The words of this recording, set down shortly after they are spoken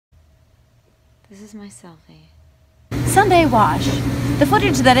This is my selfie. Sunday wash. The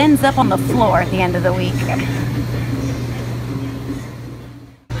footage that ends up on the floor at the end of the week.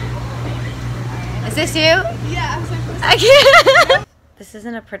 Is this you? Yeah, I can't. This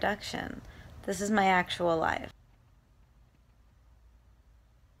isn't a production. This is my actual life.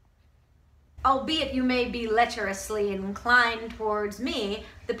 Albeit you may be lecherously inclined towards me,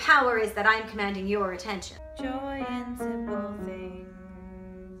 the power is that I'm commanding your attention. Joy in simple things.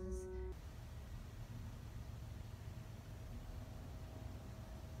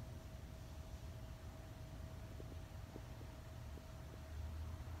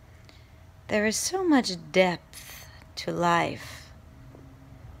 There is so much depth to life.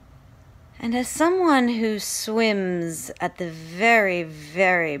 And as someone who swims at the very,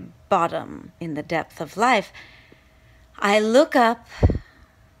 very bottom in the depth of life, I look up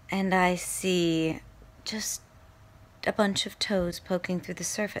and I see just a bunch of toes poking through the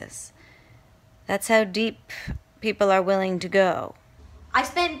surface. That's how deep people are willing to go. I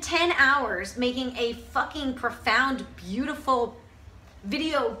spent 10 hours making a fucking profound, beautiful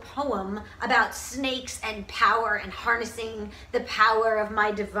video poem about snakes and power and harnessing the power of my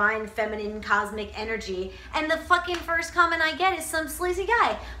divine feminine cosmic energy, and the fucking first comment I get is some sleazy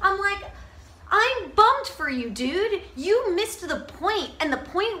guy. I'm like, I'm bummed for you, dude. You missed the point, and the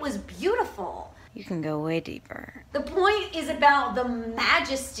point was beautiful. You can go way deeper. The point is about the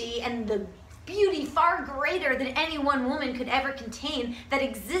majesty and the beauty far greater than any one woman could ever contain that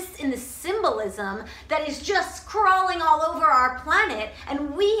exists in the symbolism that is just crawling all over our planet,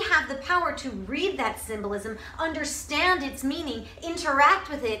 and we have the power to read that symbolism, understand its meaning, interact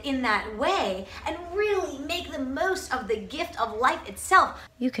with it in that way, and really make the most of the gift of life itself.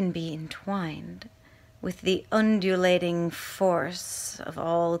 You can be entwined with the undulating force of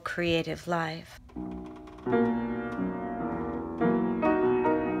all creative life.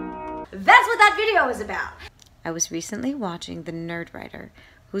 That's what that video is about. I was recently watching The Nerd Writer,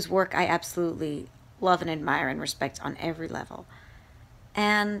 whose work I absolutely love and admire and respect on every level.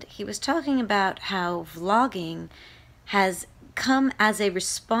 And he was talking about how vlogging has come as a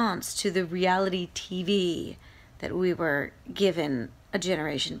response to the reality TV that we were given a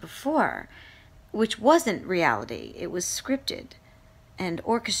generation before, which wasn't reality. It was scripted and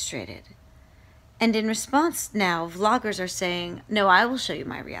orchestrated. And in response now, vloggers are saying, no, I will show you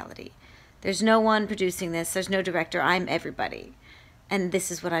my reality. There's no one producing this. There's no director. I'm everybody. And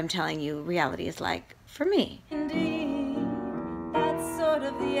this is what I'm telling you reality is like for me. Indeed, that's sort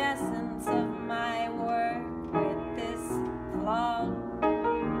of the essence of my work with this vlog.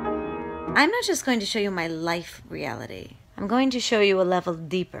 I'm not just going to show you my life reality. I'm going to show you a level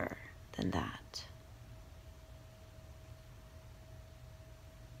deeper than that.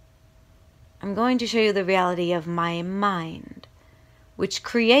 I'm going to show you the reality of my mind, which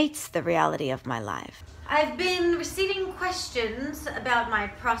creates the reality of my life. I've been receiving questions about my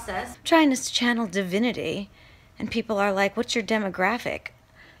process. I'm trying to channel divinity, and people are like, what's your demographic?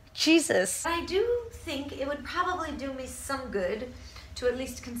 Jesus. I do think it would probably do me some good to at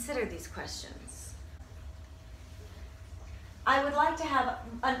least consider these questions. I would like to have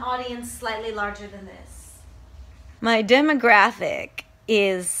an audience slightly larger than this. My demographic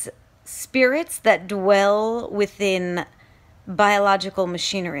is spirits that dwell within biological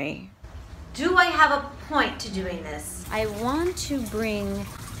machinery. Do I have a point to doing this? I want to bring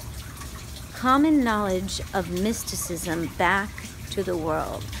common knowledge of mysticism back to the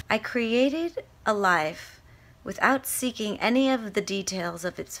world. I created a life without seeking any of the details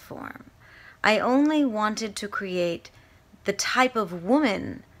of its form. I only wanted to create the type of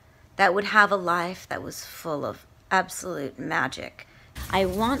woman that would have a life that was full of absolute magic. I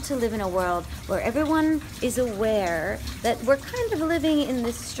want to live in a world where everyone is aware that we're kind of living in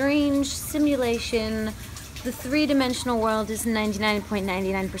this strange simulation. The three-dimensional world is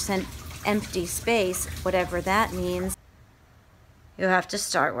 99.99% empty space, whatever that means. You have to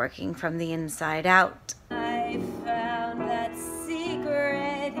start working from the inside out. I found that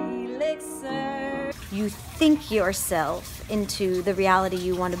secret elixir. You think yourself into the reality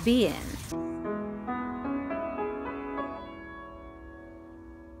you want to be in.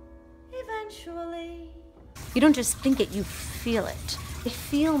 Eventually. You don't just think it, you feel it. I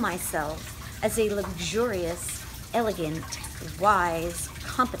feel myself as a luxurious, elegant, wise,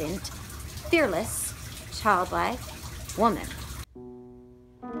 competent, fearless, childlike woman.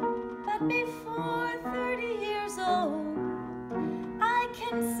 But before 30 years old, I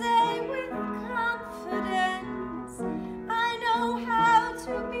can say with confidence, I know how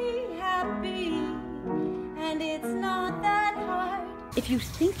to be happy, and it's not that hard. If you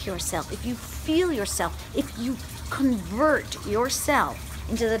think yourself, if you feel yourself, if you convert yourself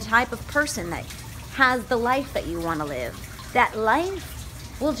into the type of person that has the life that you want to live. That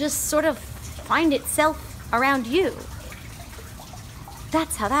life will just sort of find itself around you.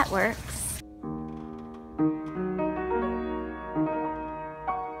 That's how that works.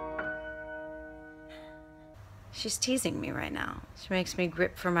 She's teasing me right now. She makes me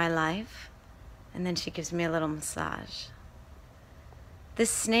grip for my life, and then she gives me a little massage.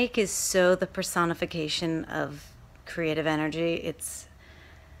 This snake is so the personification of creative energy. It's...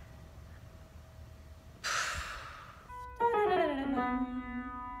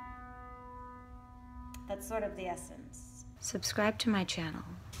 That's sort of the essence. Subscribe to my channel.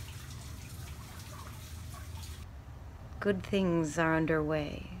 Good things are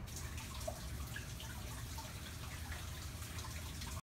underway.